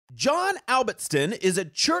John Albiston is a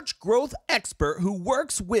church growth expert who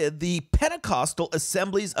works with the Pentecostal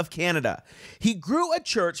Assemblies of Canada. He grew a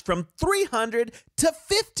church from 300 to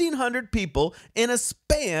 1,500 people in a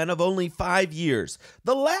span of only 5 years.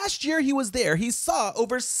 The last year he was there, he saw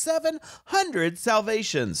over 700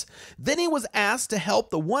 salvations. Then he was asked to help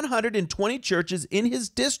the 120 churches in his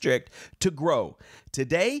district to grow.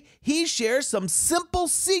 Today, he shares some simple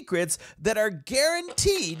secrets that are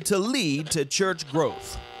guaranteed to lead to church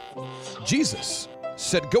growth. Jesus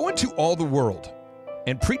said, "Go into all the world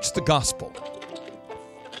and preach the gospel."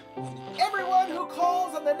 Everyone who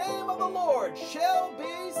calls on the name of the Lord shall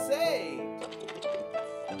be saved.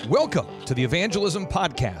 Welcome to the Evangelism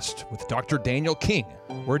Podcast with Dr. Daniel King,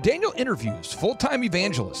 where Daniel interviews full-time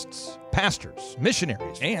evangelists, pastors,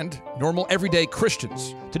 missionaries, and normal everyday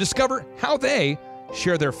Christians to discover how they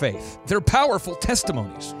share their faith, their powerful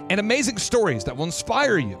testimonies, and amazing stories that will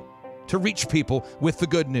inspire you to reach people with the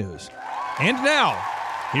good news. And now,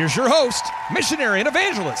 here's your host, missionary and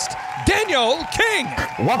evangelist, Daniel King.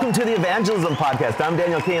 Welcome to the Evangelism Podcast. I'm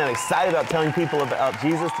Daniel King. I'm excited about telling people about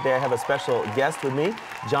Jesus. Today I have a special guest with me,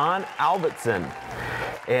 John Albiston.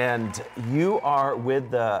 And you are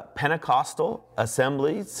with the Pentecostal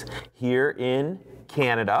Assemblies here in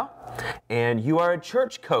Canada, and you are a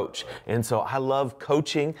church coach. And so I love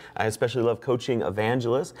coaching. I especially love coaching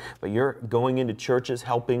evangelists, but you're going into churches,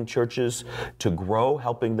 helping churches to grow,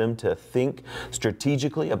 helping them to think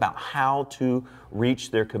strategically about how to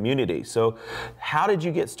reach their community. So how did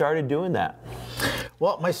you get started doing that?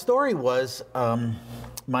 Well, my story was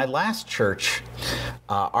my last church.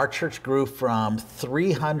 Our church grew from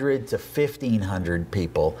 300 to 1,500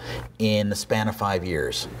 people in the span of 5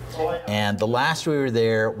 years. And the last we were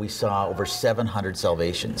there, we saw over 700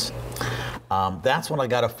 salvations. That's when I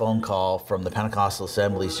got a phone call from the Pentecostal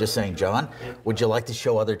Assemblies just saying, "John, would you like to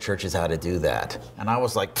show other churches how to do that?" And I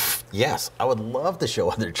was like, yes, I would love to show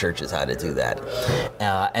other churches how to do that.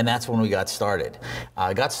 And that's when we got started.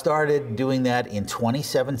 I got started doing that in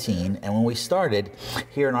 2017. And when we started,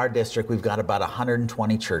 here in our district, we've got about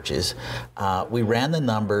 120 churches. We ran the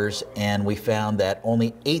numbers and we found that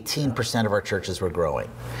only 18% of our churches were growing.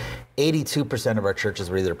 82% of our churches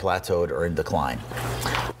were either plateaued or in decline.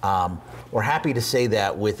 We're happy to say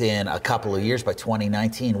that within a couple of years, by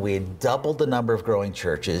 2019, we had doubled the number of growing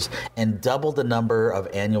churches and doubled the number of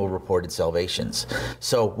annual reported salvations.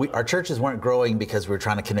 So our churches weren't growing because we were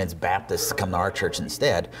trying to convince Baptists to come to our church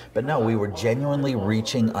instead, but no, we were genuinely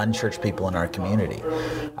reaching unchurched people in our community.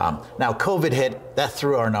 Now, COVID hit, that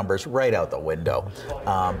threw our numbers right out the window.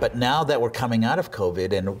 But now that we're coming out of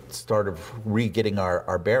COVID and started re-getting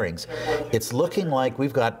our bearings, it's looking like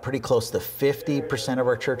we've got pretty close to 50% of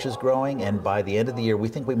our churches growing, and by the end of the year, we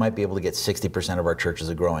think we might be able to get 60% of our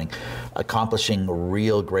churches growing, accomplishing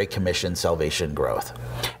real Great Commission salvation growth.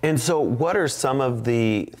 And so what are some of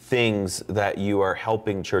the things that you are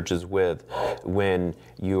helping churches with when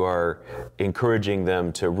you are encouraging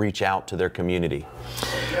them to reach out to their community?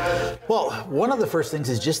 Well, one of the first things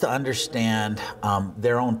is just to understand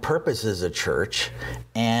their own purpose as a church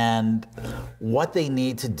and what they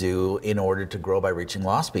need to do in order to grow by reaching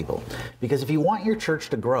lost people. Because if you want your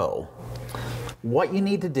church to grow, what you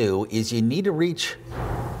need to do is you need to reach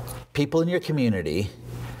people in your community,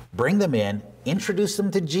 bring them in, introduce them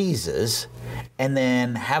to Jesus, and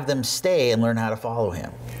then have them stay and learn how to follow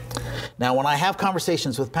him. Now, when I have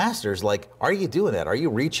conversations with pastors, like, are you doing that? Are you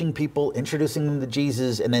reaching people, introducing them to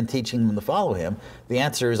Jesus, and then teaching them to follow him? The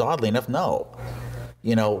answer is, oddly enough, no.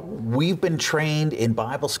 You know, we've been trained in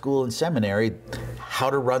Bible school and seminary how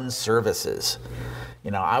to run services. You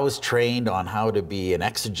know, I was trained on how to be an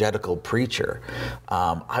exegetical preacher.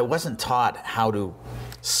 I wasn't taught how to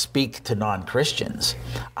speak to non-Christians.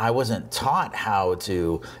 I wasn't taught how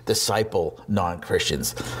to disciple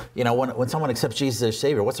non-Christians. You know, when someone accepts Jesus as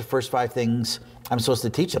Savior, what's the first 5 things I'm supposed to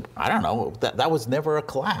teach them? I don't know. That was never a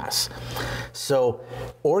class. So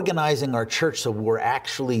organizing our church so we're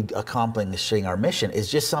actually accomplishing our mission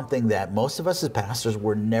is just something that most of us as pastors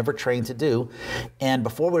were never trained to do. And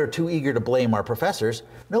before we were too eager to blame our professors,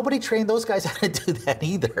 nobody trained those guys how to do that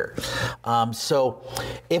either. So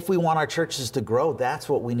if we want our churches to grow, that's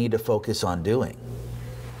what we need to focus on doing.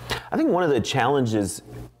 I think one of the challenges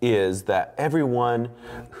is that everyone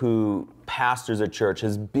who pastors a church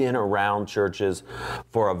has been around churches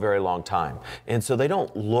for a very long time. And so they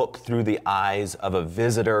don't look through the eyes of a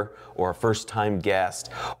visitor or a first-time guest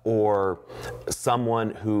or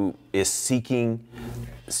someone who is seeking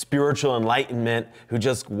spiritual enlightenment, who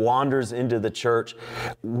just wanders into the church.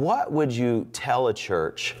 What would you tell a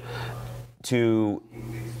church to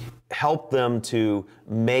help them to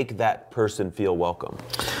make that person feel welcome?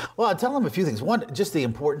 Well, I'll tell them a few things. One, just the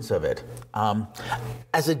importance of it.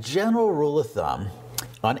 As a general rule of thumb,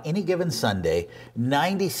 on any given Sunday,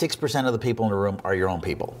 96% of the people in the room are your own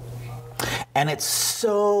people. And it's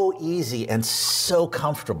so easy and so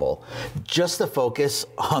comfortable just to focus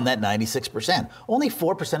on that 96%. Only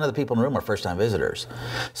 4% of the people in the room are first-time visitors.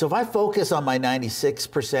 So if I focus on my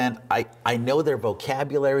 96%, I know their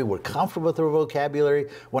vocabulary, we're comfortable with their vocabulary.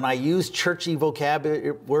 When I use churchy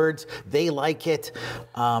vocabulary words, they like it.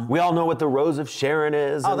 We all know what the Rose of Sharon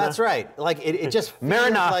is. Oh, that's right. Like it just feels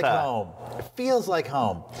Maranatha. like home. It feels like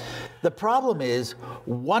home. The problem is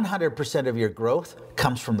 100% of your growth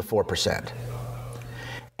comes from the 4%.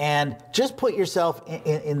 And just put yourself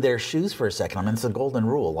in their shoes for a second. I mean, it's a golden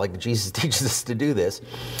rule, like Jesus teaches us to do this.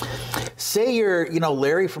 Say you're,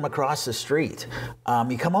 Larry from across the street.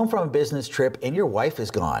 You come home from a business trip and your wife is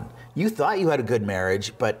gone. You thought you had a good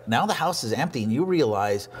marriage, but now the house is empty and you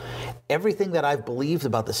realize everything that I've believed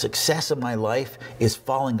about the success of my life is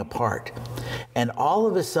falling apart. And all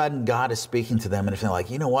of a sudden, God is speaking to them and they're like,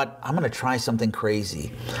 you know what? I'm going to try something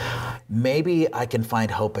crazy. Maybe I can find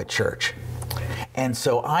hope at church. And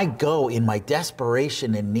so I go in my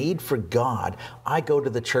desperation and need for God, I go to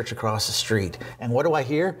the church across the street. And what do I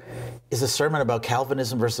hear? Is a sermon about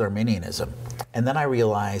Calvinism versus Arminianism. And then I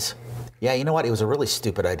realize, yeah, you know what? It was a really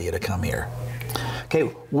stupid idea to come here.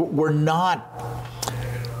 Okay, we're not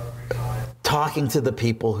talking to the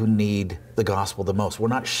people who need the gospel the most. We're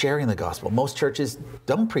not sharing the gospel. Most churches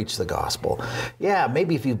don't preach the gospel. Yeah,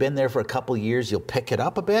 maybe if you've been there for a couple of years, you'll pick it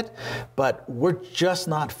up a bit, but we're just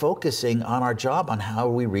not focusing on our job, on how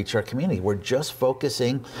we reach our community. We're just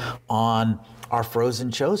focusing on our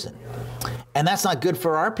frozen chosen. And that's not good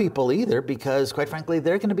for our people either, because quite frankly,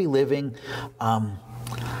 they're going to be living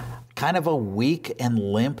kind of a weak and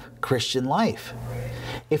limp Christian life.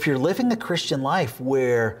 If you're living a Christian life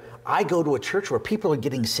where I go to a church where people are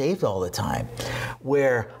getting saved all the time,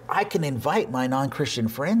 where I can invite my non-Christian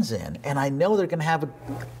friends in, and I know they're going to have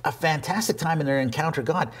a fantastic time in their encounter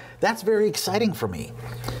God, that's very exciting for me.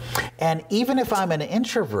 And even if I'm an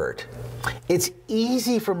introvert, it's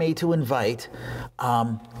easy for me to invite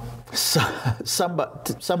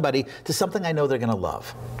somebody to something I know they're going to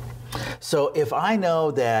love. So if I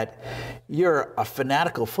know that you're a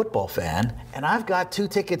fanatical football fan and I've got 2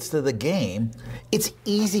 tickets to the game, it's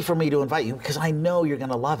easy for me to invite you because I know you're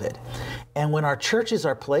going to love it. And when our churches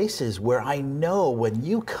are places where I know when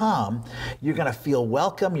you come, you're going to feel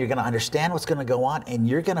welcome, you're going to understand what's going to go on, and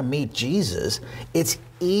you're going to meet Jesus, it's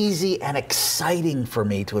easy and exciting for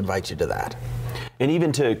me to invite you to that. And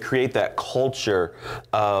even to create that culture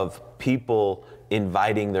of people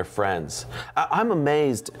inviting their friends. I'm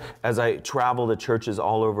amazed as I travel to churches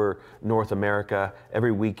all over North America.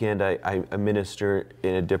 Every weekend I minister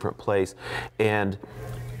in a different place. And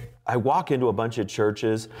I walk into a bunch of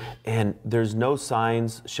churches and there's no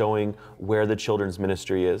signs showing where the children's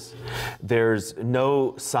ministry is. There's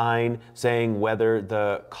no sign saying whether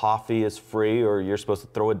the coffee is free or you're supposed to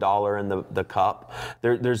throw $1 in the cup.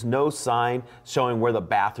 There's no sign showing where the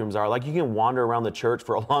bathrooms are. Like, you can wander around the church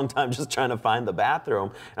for a long time just trying to find the bathroom.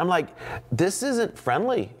 And I'm like, this isn't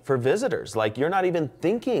friendly for visitors. Like, you're not even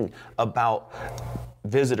thinking about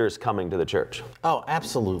visitors coming to the church. Oh,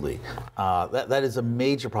 absolutely. That is a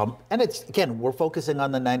major problem. And it's, again, we're focusing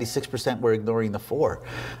on the 96%, we're ignoring the 4%.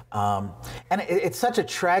 And it's such a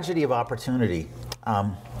tragedy of opportunity.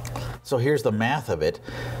 So here's the math of it.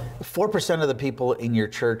 4% of the people in your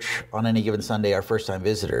church on any given Sunday are first-time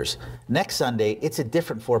visitors. Next Sunday, it's a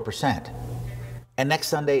different 4%. And next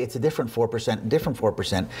Sunday, it's a different 4%, different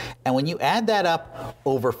 4%. And when you add that up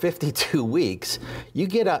over 52 weeks, you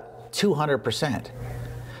get a 200%.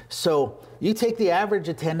 So you take the average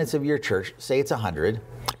attendance of your church, say it's 100.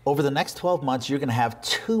 Over the next 12 months, you're going to have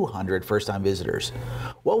 200 first-time visitors.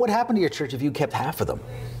 What would happen to your church if you kept half of them?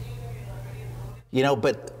 You know,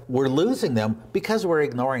 but we're losing them because we're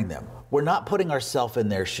ignoring them. We're not putting ourselves in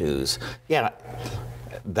their shoes. Yeah,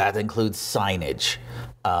 that includes signage.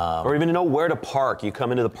 Or even to know where to park. You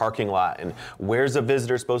come into the parking lot and where's a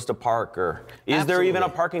visitor supposed to park? Or is there even a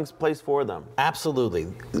parking place for them? Absolutely.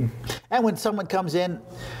 And when someone comes in,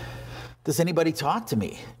 does anybody talk to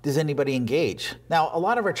me? Does anybody engage? Now, a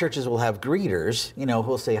lot of our churches will have greeters,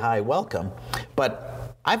 who'll say hi, welcome.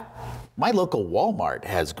 But my local Walmart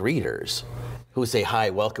has greeters who say hi,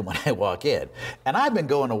 welcome when I walk in. And I've been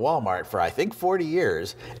going to Walmart for, I think, 40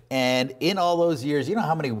 years. And in all those years, you know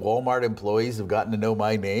how many Walmart employees have gotten to know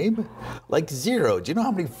my name? Like 0. Do you know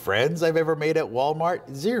how many friends I've ever made at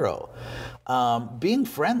Walmart? 0. Being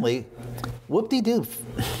friendly, whoop-de-doo.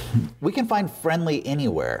 We can find friendly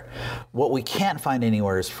anywhere. What we can't find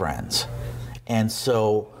anywhere is friends. And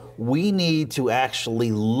so we need to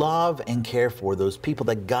actually love and care for those people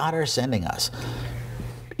that God are sending us,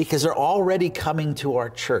 because they're already coming to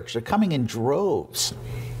our church. They're coming in droves.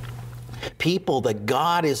 People that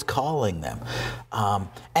God is calling them.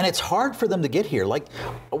 And it's hard for them to get here. Like,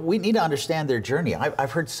 we need to understand their journey.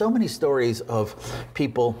 I've heard so many stories of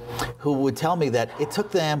people who would tell me that it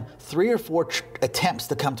took them 3 or 4 attempts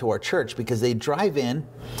to come to our church, because they drive in,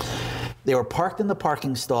 they were parked in the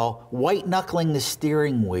parking stall, white-knuckling the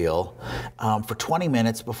steering wheel for 20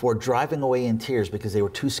 minutes before driving away in tears because they were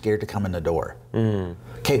too scared to come in the door.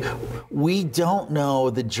 Okay, we don't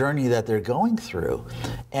know the journey that they're going through.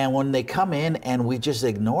 And when they come in and we just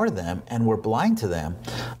ignore them and we're blind to them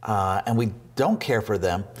and we don't care for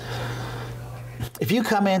them, if you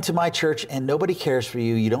come into my church and nobody cares for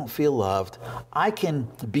you, you don't feel loved, I can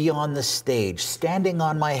be on the stage, standing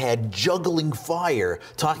on my head, juggling fire,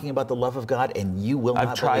 talking about the love of God, and you will not believe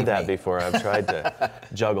me. I've tried that before. I've tried to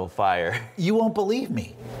juggle fire. You won't believe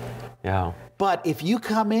me. Yeah. But if you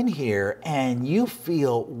come in here and you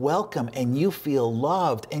feel welcome and you feel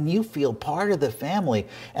loved and you feel part of the family,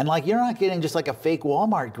 and like you're not getting just like a fake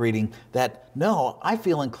Walmart greeting that, no, I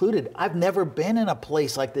feel included. I've never been in a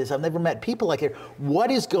place like this. I've never met people like it.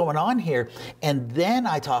 What is going on here? And then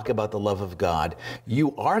I talk about the love of God.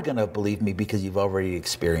 You are going to believe me because you've already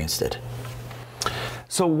experienced it.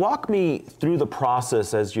 So walk me through the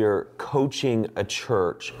process as you're coaching a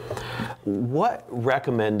church. What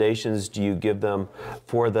recommendations do you give them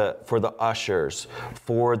for the ushers,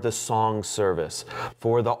 for the song service,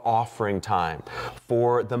 for the offering time,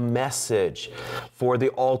 for the message, for the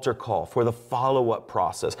altar call, for the follow-up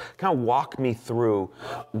process? Kind of walk me through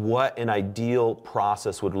what an ideal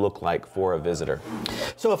process would look like for a visitor.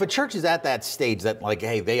 So if a church is at that stage that, like,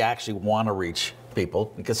 hey, they actually want to reach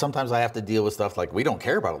people, because sometimes I have to deal with stuff like we don't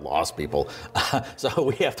care about lost people, so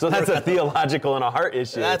we have to. So that's a theological and a heart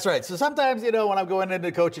issue. That's right. So sometimes, you know, when I'm going in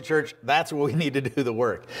to coach a church, that's where we need to do the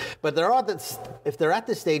work. But if they're at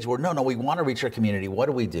this stage where no, we want to reach our community, what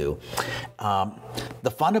do we do?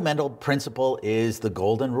 The fundamental principle is the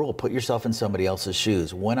golden rule: put yourself in somebody else's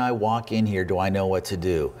shoes. When I walk in here, do I know what to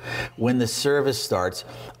do? When the service starts,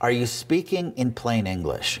 are you speaking in plain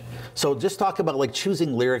English? So just talk about like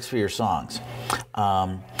choosing lyrics for your songs.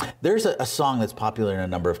 There's a song that's popular in a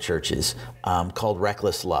number of churches called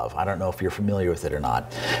Reckless Love. I don't know if you're familiar with it or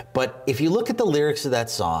not. But if you look at the lyrics of that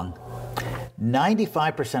song,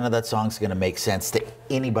 95% of that song is going to make sense to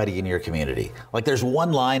anybody in your community. Like there's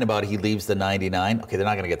one line about he leaves the 99. Okay, they're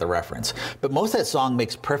not going to get the reference. But most of that song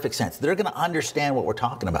makes perfect sense. They're going to understand what we're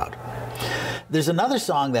talking about. There's another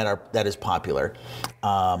song that is popular.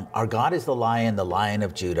 Our God is the Lion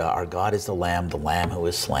of Judah. Our God is the Lamb who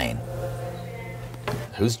is slain.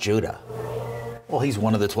 Who's Judah? Well, he's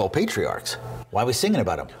one of the 12 patriarchs. Why are we singing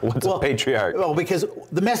about him? What's a patriarch? Well, because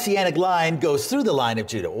the Messianic line goes through the line of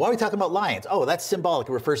Judah. Why are we talking about lions? Oh, that's symbolic.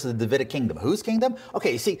 It refers to the Davidic kingdom. Whose kingdom?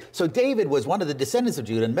 Okay, you see, so David was one of the descendants of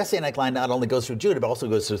Judah, and the Messianic line not only goes through Judah, but also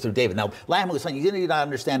goes through David. Now, Lamb who was slain, you need to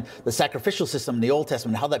understand the sacrificial system in the Old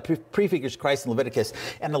Testament, how that prefigures Christ in Leviticus,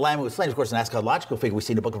 and the Lamb who was slain, of course, an eschatological figure we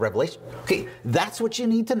see in the book of Revelation. Okay, that's what you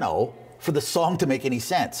need to know for the song to make any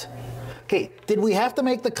sense. Okay, did we have to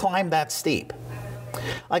make the climb that steep?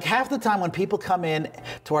 Like half the time when people come in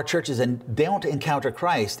to our churches and don't encounter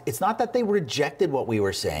Christ, it's not that they rejected what we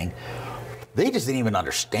were saying. They just didn't even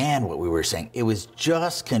understand what we were saying. It was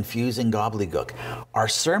just confusing gobbledygook. Our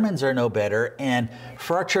sermons are no better, and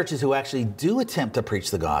for our churches who actually do attempt to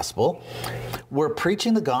preach the gospel, we're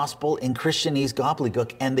preaching the gospel in Christianese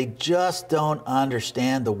gobbledygook, and they just don't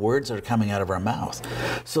understand the words that are coming out of our mouth.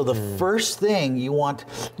 So the first thing you want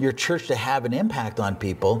your church to have an impact on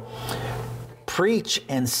people, preach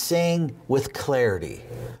and sing with clarity.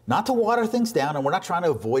 Not to water things down, and we're not trying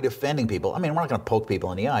to avoid offending people. I mean, we're not going to poke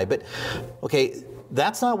people in the eye, but okay,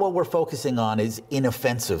 that's not what we're focusing on is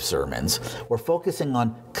inoffensive sermons. We're focusing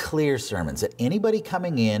on clear sermons, that anybody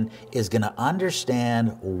coming in is going to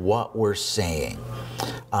understand what we're saying.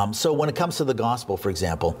 So when it comes to the gospel, for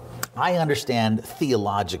example, I understand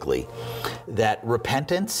theologically that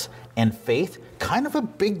repentance and faith kind of a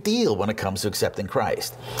big deal when it comes to accepting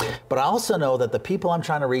Christ. But I also know that the people I'm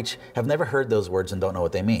trying to reach have never heard those words and don't know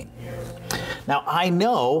what they mean. Now, I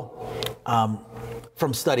know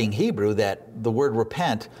from studying Hebrew that the word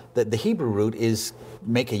repent, that the Hebrew root is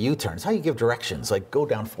make a U-turn. It's how you give directions, like go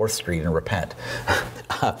down 4th Street and repent.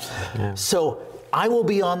 So I will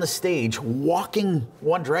be on the stage walking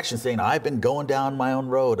one direction saying, I've been going down my own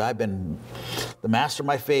road. I've been the master of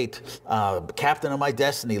my fate, captain of my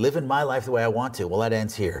destiny, living my life the way I want to. Well, that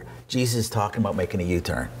ends here. Jesus is talking about making a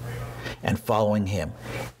U-turn. and following him.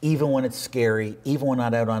 Even when it's scary, even when I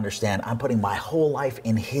don't understand, I'm putting my whole life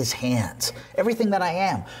in his hands. Everything that I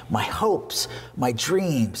am, my hopes, my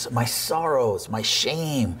dreams, my sorrows, my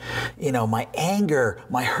shame, my anger,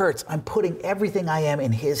 my hurts, I'm putting everything I am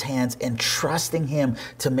in his hands and trusting him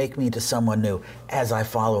to make me into someone new as I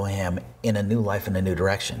follow him in a new life in a new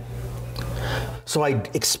direction. So I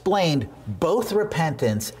explained both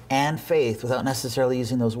repentance and faith without necessarily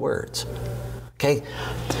using those words. Okay?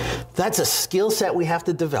 That's a skill set we have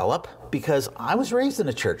to develop because I was raised in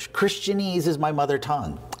a church. Christianese is my mother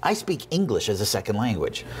tongue. I speak English as a second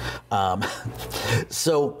language.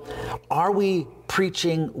 So are we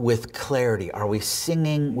preaching with clarity? Are we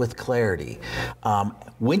singing with clarity?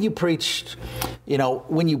 When you preach,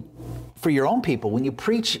 for your own people, when you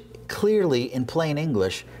preach clearly in plain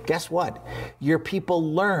English, guess what? Your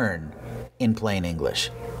people learn in plain English.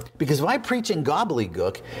 Because if I preach in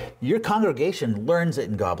gobbledygook, your congregation learns it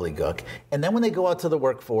in gobbledygook. And then when they go out to the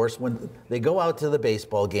workforce, when they go out to the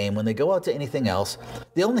baseball game, when they go out to anything else,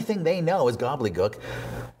 the only thing they know is gobbledygook.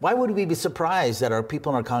 Why would we be surprised that our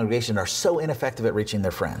people in our congregation are so ineffective at reaching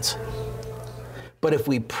their friends? But if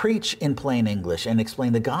we preach in plain English and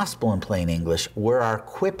explain the gospel in plain English, we're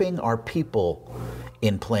equipping our people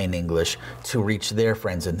in plain English to reach their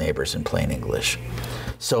friends and neighbors in plain English.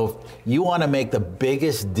 So you want to make the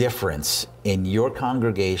biggest difference in your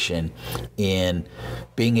congregation in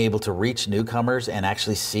being able to reach newcomers and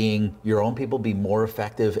actually seeing your own people be more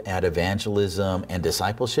effective at evangelism and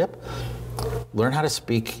discipleship. Learn how to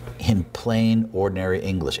speak in plain, ordinary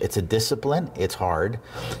English. It's a discipline. It's hard.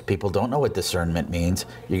 People don't know what discernment means.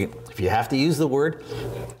 If you have to use the word,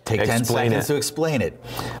 take 10 seconds to explain it.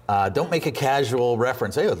 Don't make a casual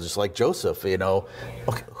reference. Hey, just like Joseph,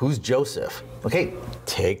 Okay, who's Joseph? Okay,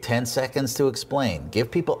 take 10 seconds to explain. Give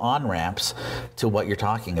people on-ramps to what you're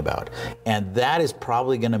talking about. And that is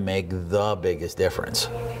probably going to make the biggest difference.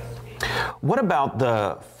 What about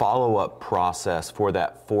the follow-up process for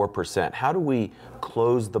that 4%? How do we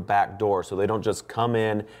close the back door so they don't just come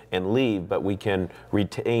in and leave, but we can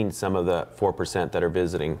retain some of the 4% that are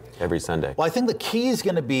visiting every Sunday? Well, I think the key is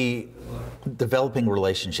going to be developing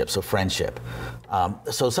relationships, so friendship.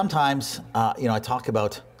 So sometimes, I talk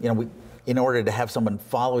about, in order to have someone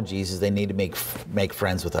follow Jesus, they need to make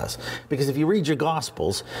friends with us. Because if you read your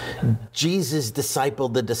Gospels, Jesus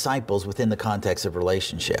discipled the disciples within the context of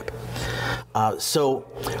relationship. So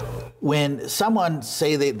when someone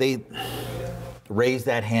say they raise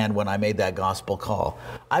that hand when I made that gospel call,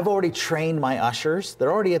 I've already trained my ushers.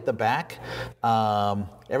 They're already at the back.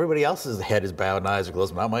 Everybody else's head is bowed and eyes are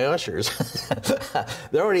closed, not my ushers.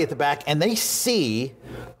 They're already at the back, and they see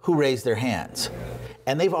who raised their hands.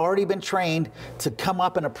 And they've already been trained to come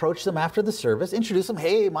up and approach them after the service, introduce them.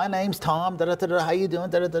 Hey, my name's Tom. How you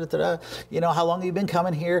doing? How long have you been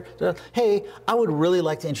coming here? Hey, I would really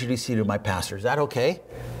like to introduce you to my pastor. Is that okay?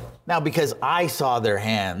 Now, because I saw their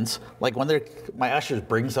hands, like when my ushers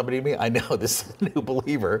bring somebody to me, I know this is a new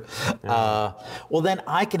believer. Well, then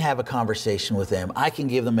I can have a conversation with them. I can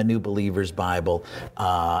give them a new believer's Bible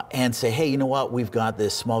and say, hey, you know what? We've got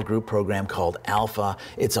this small group program called Alpha.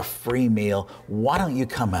 It's a free meal. Why don't you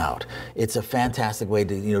come out? It's a fantastic way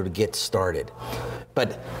to get started.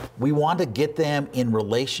 But we want to get them in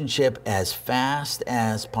relationship as fast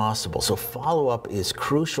as possible. So follow-up is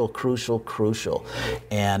crucial.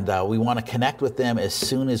 And we want to connect with them as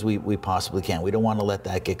soon as we possibly can. We don't want to let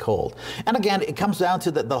that get cold. And again, it comes down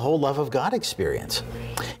to the whole love of God experience.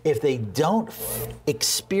 If they don't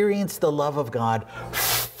experience the love of God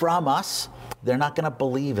from us, they're not going to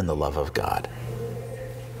believe in the love of God.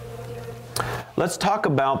 Let's talk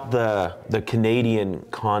about the Canadian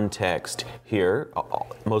context here.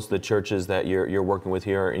 Most of the churches that you're working with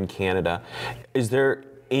here are in Canada. Is there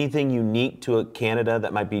anything unique to Canada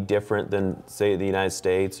that might be different than, say, the United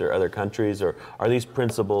States or other countries? Or are these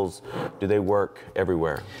principles, do they work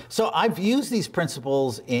everywhere? So I've used these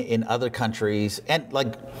principles in other countries, and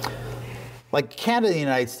like Canada and the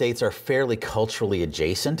United States are fairly culturally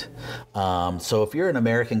adjacent. So if you're an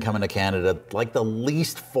American coming to Canada, like the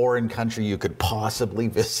least foreign country you could possibly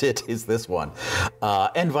visit is this one,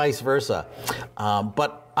 and vice versa.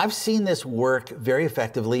 But I've seen this work very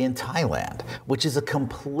effectively in Thailand, which is a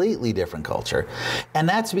completely different culture. And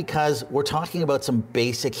that's because we're talking about some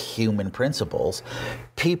basic human principles.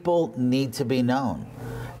 People need to be known.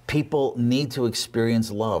 People need to experience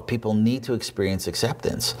love. People need to experience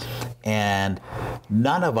acceptance. And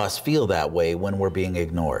none of us feel that way when we're being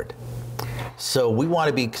ignored. So we want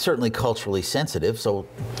to be certainly culturally sensitive. So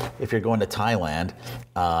if you're going to Thailand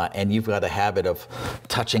and you've got a habit of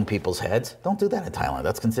touching people's heads, don't do that in Thailand.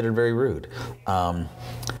 That's considered very rude.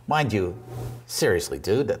 Mind you, seriously,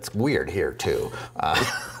 dude, that's weird here too. But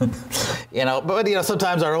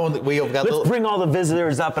sometimes we've got. Let's bring all the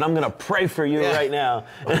visitors up, and I'm going to pray for you right now.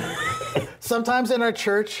 Sometimes in our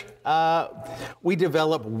church, we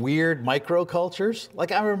develop weird microcultures.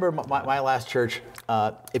 Like I remember my last church,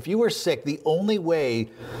 if you were sick, the only way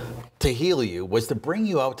to heal you was to bring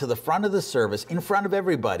you out to the front of the service in front of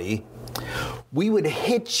everybody. We would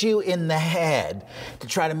hit you in the head to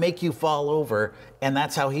try to make you fall over, and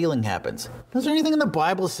that's how healing happens. Is there anything in the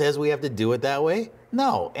Bible that says we have to do it that way?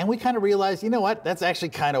 No. And we kind of realized, you know what? That's actually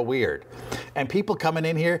kind of weird. And people coming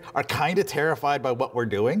in here are kind of terrified by what we're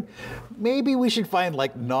doing. Maybe we should find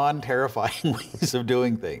like non-terrifying ways of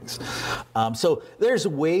doing things. So there's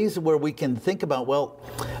ways where we can think about, well,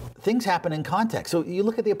 things happen in context. So you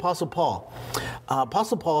look at the Apostle Paul.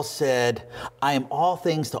 Apostle Paul said, I am all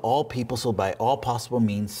things to all people, so by all possible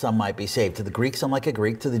means some might be saved. To the Greeks, I'm like a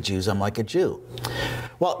Greek. To the Jews, I'm like a Jew.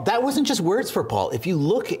 Well, that wasn't just words for Paul. If you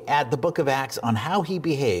look at the book of Acts on how he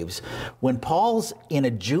behaves, when Paul's in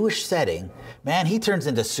a Jewish setting, man, he turns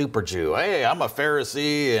into super Jew. Hey, I'm a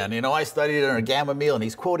Pharisee, and I studied under Gamaliel, and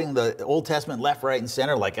he's quoting the Old Testament left, right, and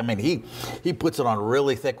center. He puts it on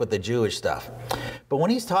really thick with the Jewish stuff. But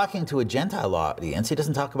when he's talking to a Gentile audience, he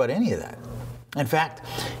doesn't talk about any of that. In fact,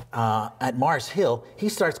 at Mars Hill, he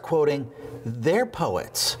starts quoting their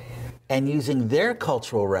poets and using their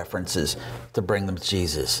cultural references to bring them to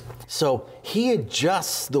Jesus. So he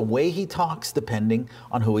adjusts the way he talks depending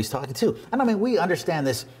on who he's talking to. And we understand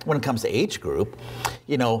this when it comes to age group.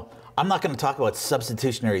 I'm not going to talk about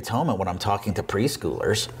substitutionary atonement when I'm talking to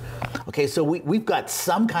preschoolers. Okay, so we've got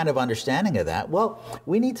some kind of understanding of that. Well,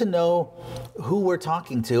 we need to know who we're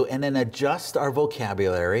talking to and then adjust our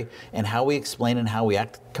vocabulary and how we explain and how we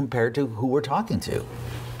act compared to who we're talking to.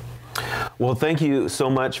 Well, thank you so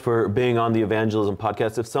much for being on the Evangelism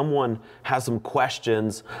Podcast. If someone has some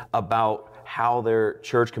questions about how their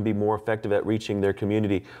church can be more effective at reaching their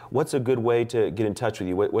community, what's a good way to get in touch with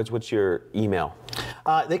you? What's your email?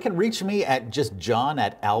 They can reach me at just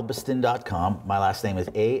john@albiston.com. My last name is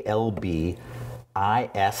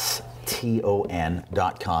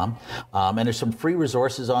ALBISTON.com. And there's some free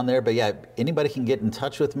resources on there. But yeah, anybody can get in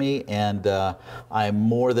touch with me, and I'm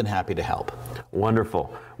more than happy to help.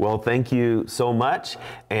 Wonderful. Well, thank you so much.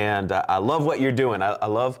 And I love what you're doing. I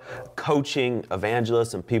love coaching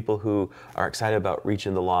evangelists and people who are excited about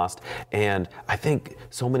reaching the lost. And I think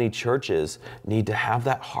so many churches need to have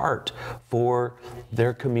that heart for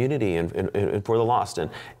their community and for the lost. And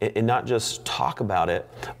not just talk about it,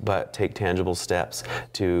 but take tangible steps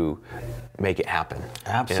to make it happen.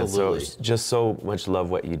 Absolutely. And so just so much love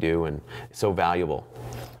what you do and so valuable.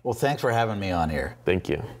 Well, thanks for having me on here. Thank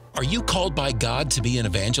you. Are you called by God to be an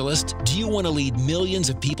evangelist? Do you want to lead millions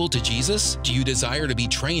of people to Jesus? Do you desire to be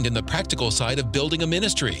trained in the practical side of building a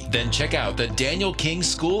ministry? Then check out the Daniel King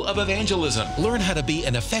School of Evangelism. Learn how to be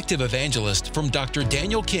an effective evangelist from Dr.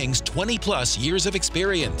 Daniel King's 20-plus years of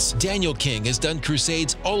experience. Daniel King has done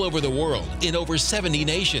crusades all over the world in over 70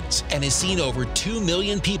 nations and has seen over 2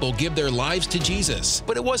 million people give their lives to Jesus.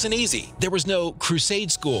 But it wasn't easy. There was no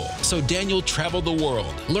crusade school, so Daniel traveled the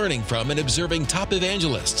world, learning from and observing top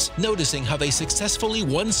evangelists, noticing how they successfully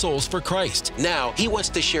won souls for Christ. Now, he wants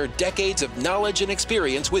to share decades of knowledge and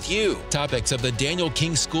experience with you. Topics of the Daniel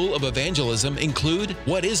King School of Evangelism include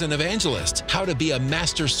what is an evangelist, how to be a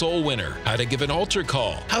master soul winner, how to give an altar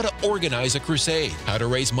call, how to organize a crusade, how to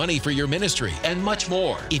raise money for your ministry, and much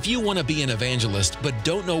more. If you want to be an evangelist but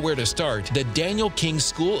don't know where to start, the Daniel King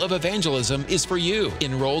School of Evangelism is for you.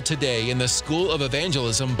 Enroll today in the School of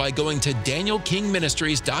Evangelism by going to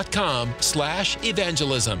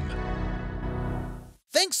danielkingministries.com/evangelism.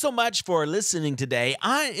 Thanks so much for listening today.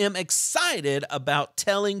 I am excited about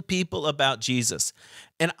telling people about Jesus,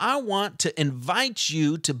 and I want to invite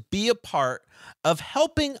you to be a part of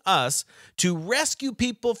helping us to rescue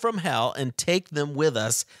people from hell and take them with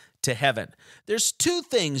us to heaven. There's 2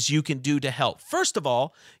 things you can do to help. First of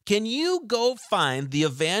all, can you go find the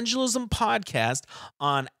Evangelism Podcast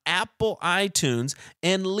on Apple iTunes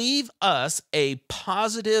and leave us a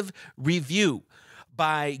positive review?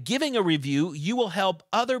 By giving a review, you will help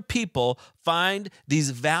other people find these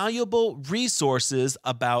valuable resources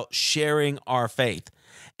about sharing our faith.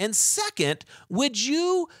 And second, would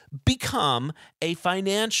you become a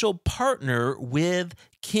financial partner with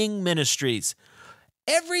King Ministries?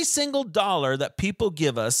 Every single dollar that people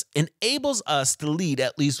give us enables us to lead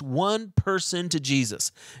at least one person to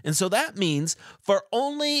Jesus. And so that means for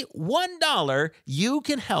only $1, you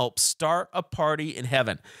can help start a party in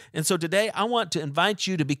heaven. And so today I want to invite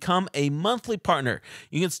you to become a monthly partner.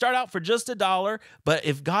 You can start out for just $1, but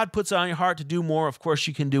if God puts it on your heart to do more, of course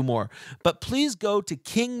you can do more. But please go to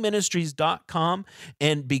kingministries.com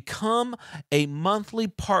and become a monthly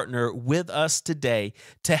partner with us today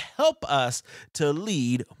to help us to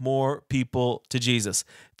lead more people to Jesus.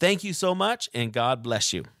 Thank you so much, and God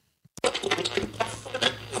bless you.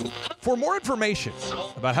 For more information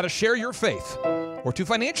about how to share your faith or to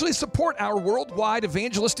financially support our worldwide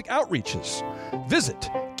evangelistic outreaches, visit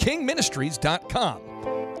kingministries.com.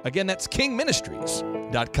 Again, that's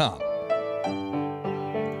kingministries.com.